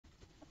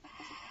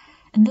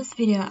In this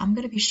video, I'm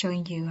going to be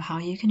showing you how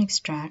you can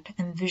extract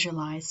and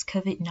visualize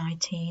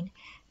COVID-19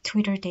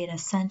 Twitter data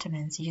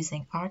sentiments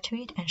using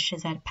Rtweet and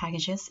Syuzhet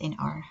packages in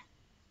R.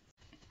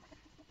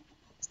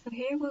 So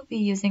here we'll be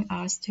using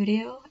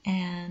RStudio,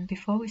 and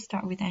before we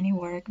start with any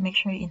work, make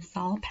sure you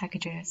install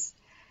packages.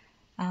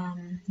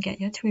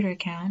 Get your Twitter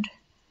account.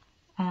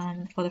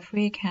 For the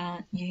free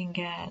account, you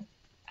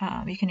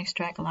can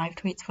extract live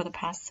tweets for the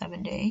past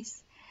 7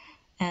 days,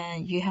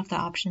 and you have the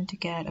option to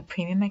get a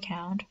premium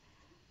account,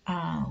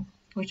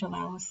 which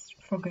allows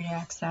for greater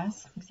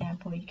access. For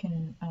example, you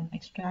can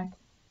extract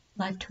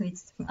live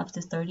tweets for up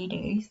to 30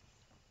 days.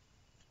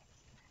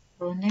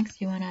 So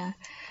next, you want to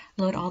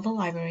load all the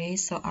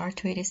libraries. So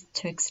Rtweet is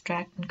to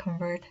extract and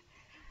convert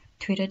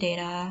Twitter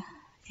data,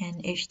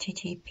 and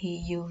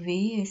HTTP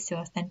UV is to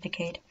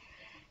authenticate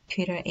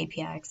Twitter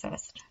API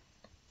access.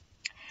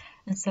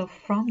 And so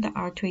from the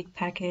Rtweet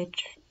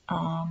package,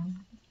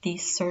 the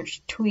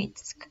search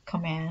tweets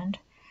command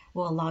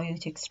will allow you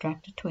to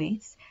extract the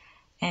tweets.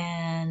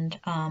 And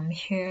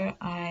here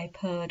I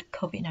put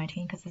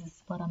COVID-19 because this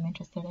is what I'm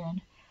interested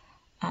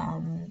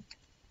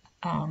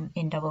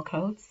in double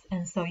quotes.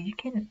 And so you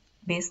can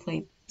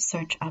basically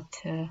search up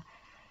to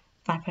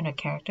 500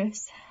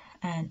 characters,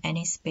 and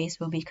any space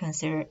will be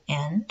considered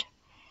end.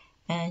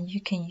 And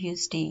you can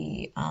use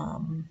the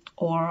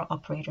OR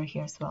operator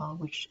here as well,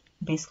 which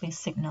basically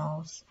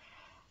signals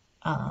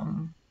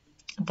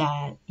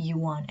that you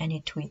want any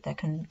tweet that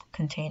can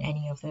contain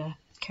any of the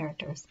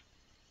characters.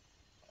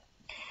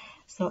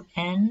 So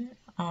n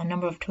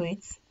number of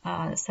tweets,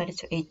 set it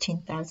to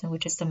 18,000,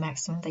 which is the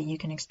maximum that you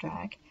can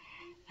extract.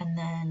 And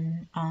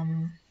then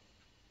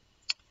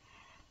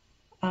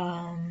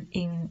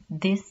in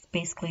this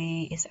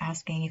basically is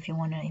asking if you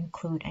want to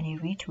include any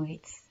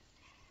retweets.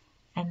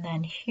 And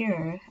then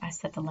here I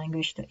set the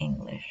language to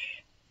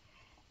English.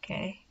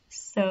 Okay,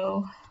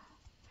 so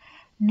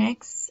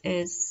next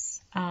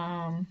is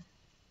okay,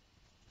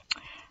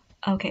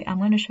 I'm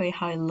going to show you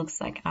how it looks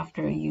like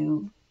after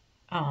you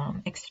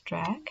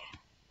extract.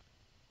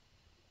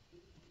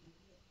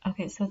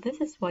 Okay, so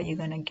this is what you're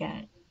going to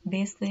get.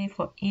 Basically,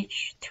 for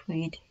each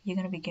tweet, you're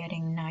going to be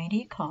getting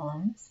 90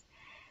 columns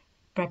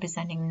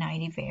representing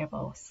 90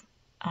 variables,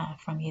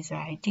 from user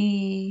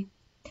ID,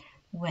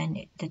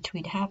 when the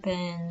tweet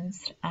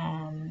happens,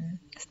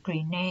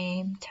 screen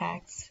name,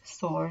 text,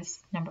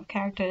 source, number of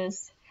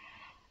characters,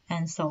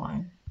 and so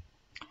on.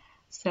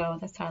 So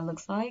that's how it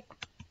looks like.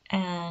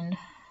 And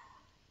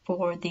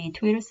for the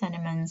Twitter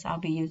sentiments, I'll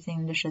be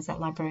using the Syuzhet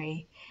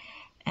library.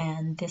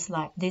 And this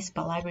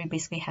library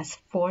basically has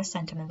 4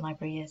 sentiment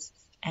libraries,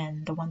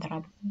 and the one that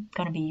I'm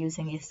going to be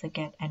using is the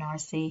get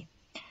NRC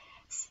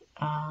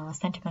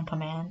sentiment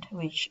command,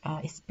 which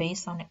is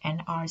based on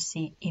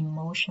NRC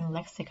emotion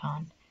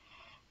lexicon,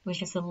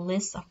 which is a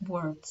list of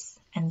words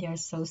and their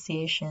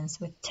associations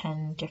with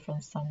 10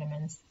 different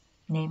sentiments,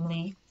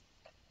 namely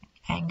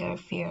anger,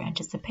 fear,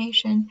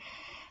 anticipation,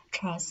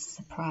 trust,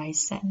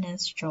 surprise,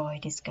 sadness, joy,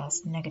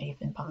 disgust,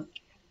 negative, and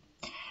positive.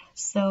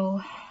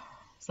 So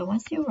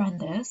once you run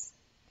this,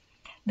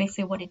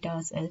 basically what it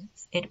does is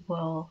it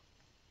will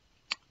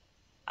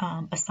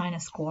assign a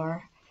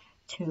score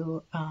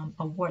to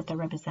a word that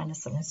represents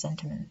a certain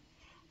sentiment.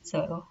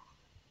 So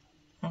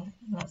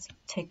let's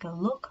take a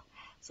look.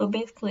 So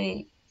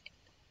basically,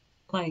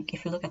 like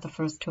if you look at the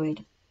first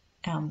tweet,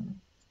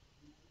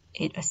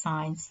 it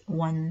assigns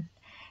 1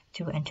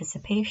 to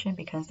anticipation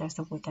because there's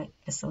a word that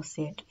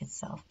associates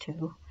itself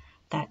to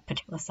that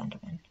particular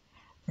sentiment,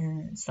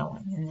 and so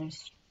on. And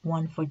there's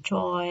 1 for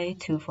joy,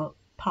 2 for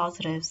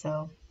positive.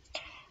 So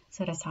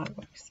that's how it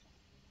works.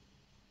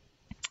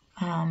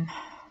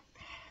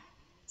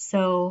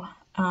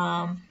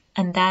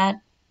 And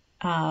that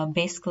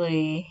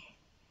basically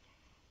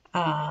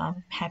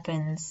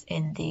happens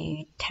in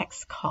the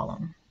text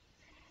column.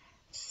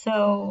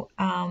 So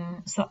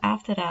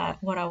after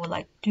that, what I would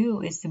like to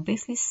do is to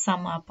basically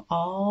sum up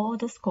all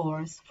the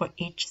scores for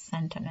each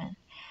sentiment.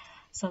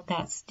 So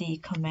that's the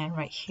command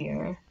right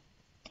here,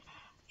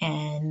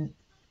 and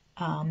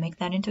make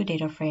that into a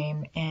data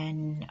frame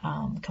and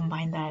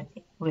combine that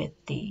with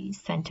the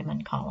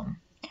sentiment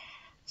column.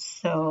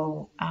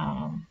 So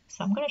I'm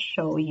going to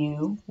show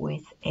you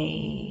with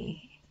an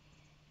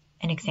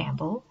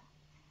example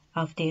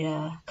of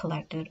data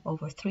collected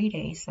over 3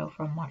 days, so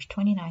from March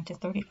 29th to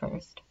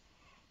 31st.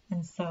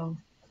 And so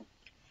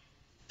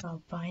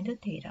I'll bind the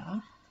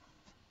data,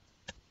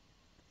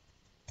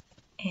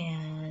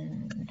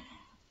 and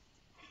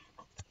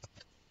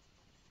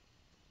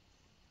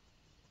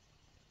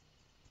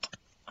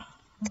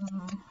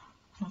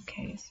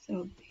okay,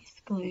 so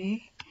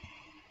basically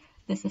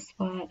this is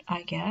what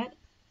I get.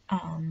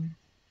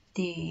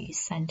 The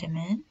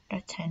sentiment, there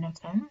are 10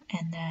 of them,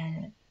 and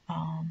then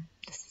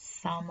the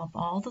sum of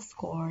all the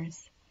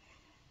scores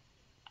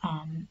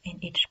in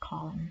each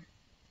column.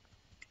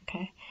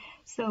 Okay,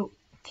 so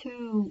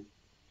to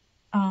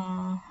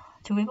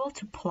be able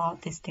to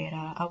plot this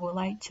data, I would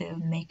like to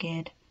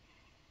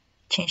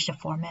change the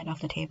format of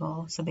the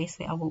table. So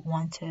basically I would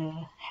want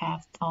to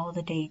have all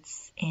the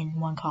dates in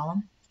one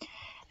column,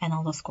 and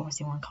all the scores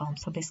in one column.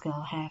 So basically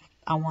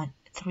I want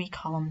 3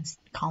 column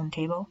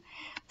table.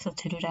 So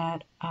to do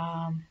that,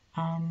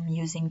 I'm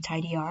using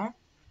tidyr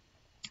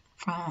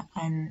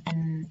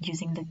and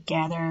using the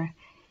gather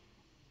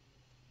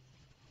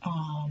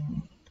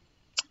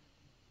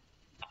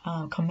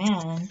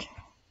command.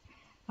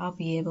 I'll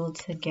be able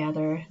to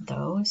gather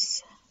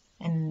those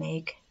and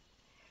make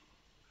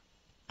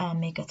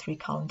a 3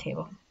 column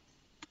table.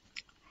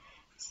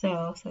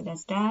 So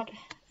that's that.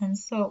 And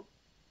so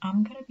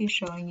I'm going to be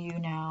showing you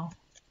now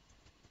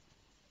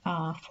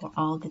for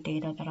all the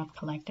data that I've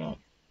collected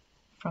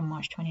from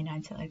March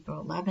 29th to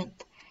April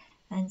 11th.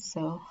 And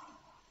so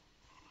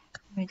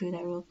let me do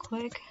that real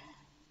quick.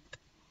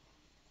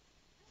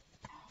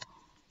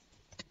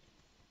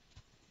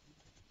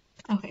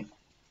 Okay,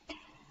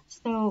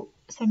 so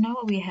now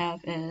what we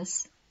have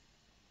is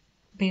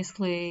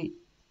basically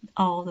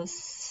all the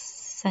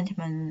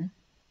sentiment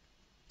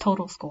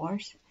total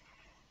scores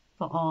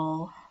for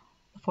all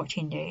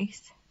 14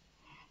 days.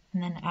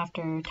 And then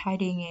after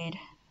tidying it,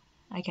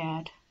 I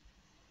get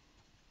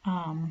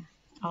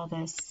all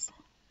this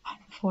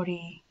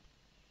 140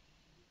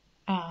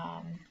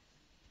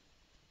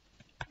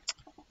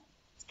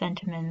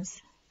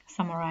 sentiments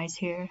summarized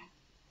here.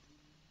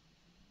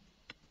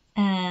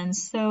 And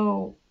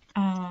so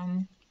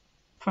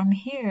from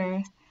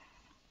here,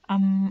 I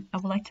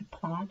would like to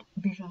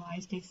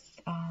visualize this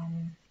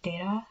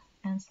data.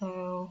 And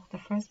so the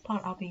first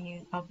plot I'll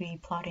be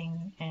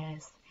plotting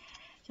is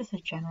just a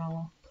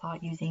general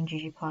plot using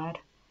ggplot.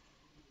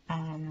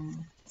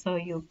 So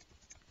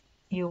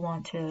you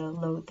want to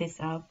load this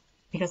up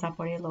because I've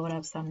already loaded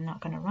up, so I'm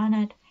not going to run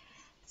it.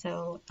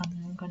 So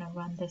I'm going to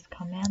run this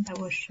command that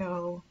will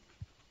show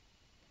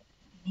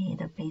me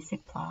the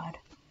basic plot.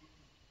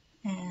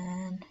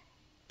 And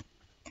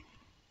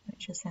let me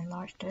just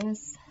enlarge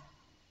this.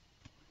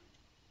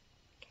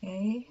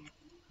 Okay.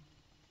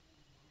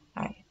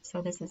 Alright,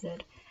 so this is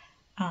it.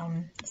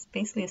 It's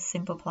basically a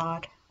simple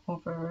plot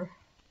over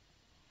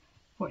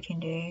 14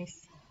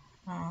 days.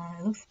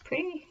 It looks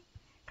pretty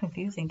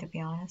confusing, to be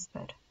honest,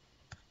 but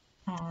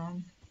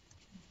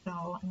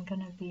so I'm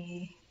gonna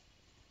be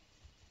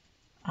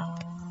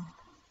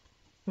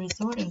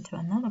resorting to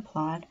another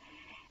plot,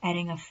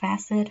 adding a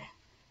facet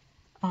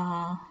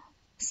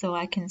so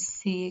I can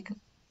see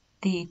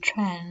the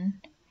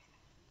trend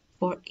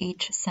for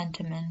each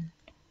sentiment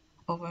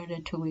over the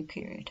 2-week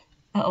period.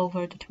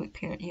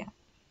 Yeah.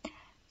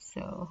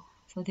 So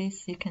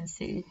this you can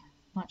see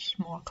much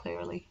more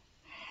clearly.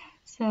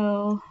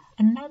 So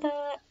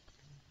another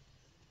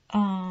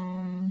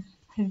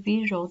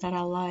visual that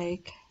I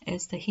like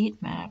is the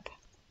heat map.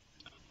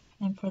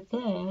 And for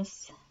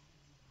this,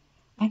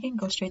 I can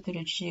go straight to the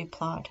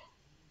ggplot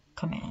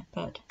command,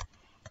 but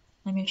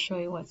let me show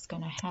you what's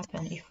going to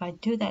happen. If I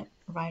do that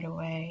right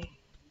away,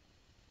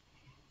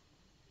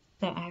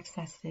 the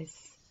axis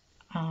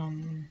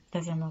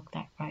doesn't look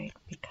that right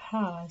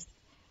because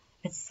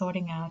it's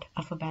sorting out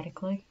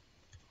alphabetically.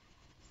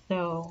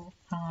 So,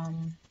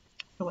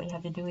 so what you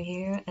have to do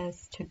here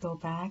is to go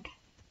back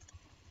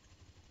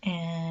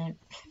and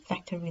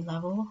factory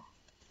level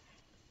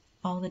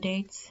all the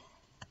dates.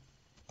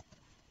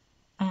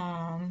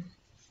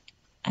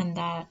 And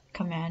that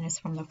command is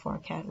from the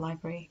forecast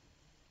library.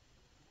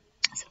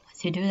 So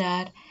once you do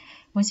that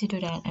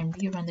and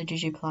rerun the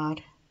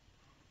ggplot,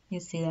 you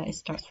see that it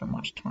starts from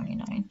March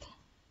 29th.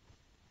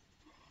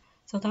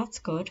 So that's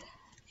good.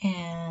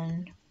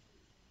 And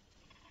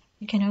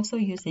you can also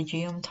use the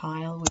geom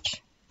tile,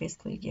 which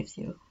basically gives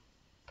you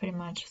pretty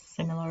much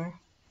similar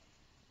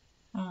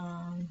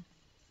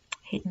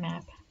heat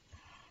map.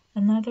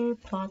 Another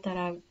plot that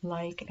I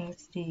like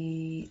is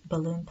the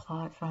balloon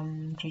plot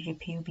from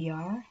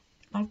ggpubr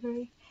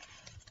library,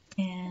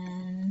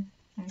 and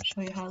I'll show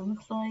you how it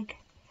looks like.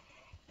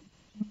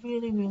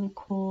 Really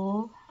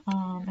cool,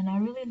 and I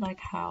really like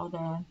how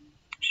the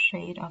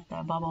shade of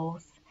the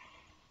bubbles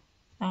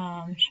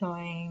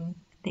showing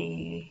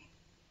the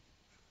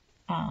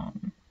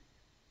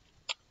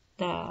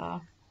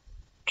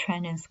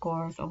trend in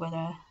scores over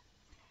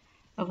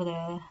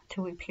the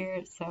 2-week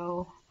period.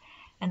 So,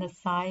 and the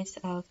size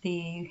of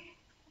the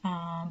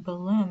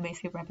balloon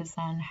basically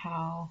represent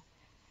how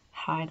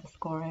high the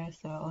score is.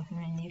 So I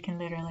mean, you can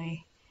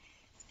literally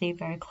see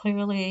very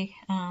clearly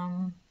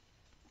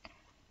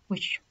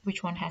which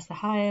one has the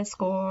highest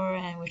score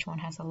and which one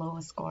has the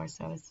lowest score.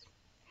 So it's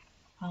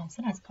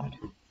so that's good.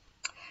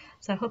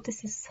 So I hope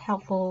this is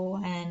helpful,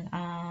 and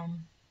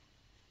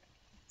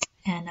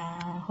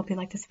hope you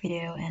like this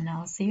video, and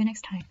I'll see you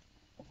next time.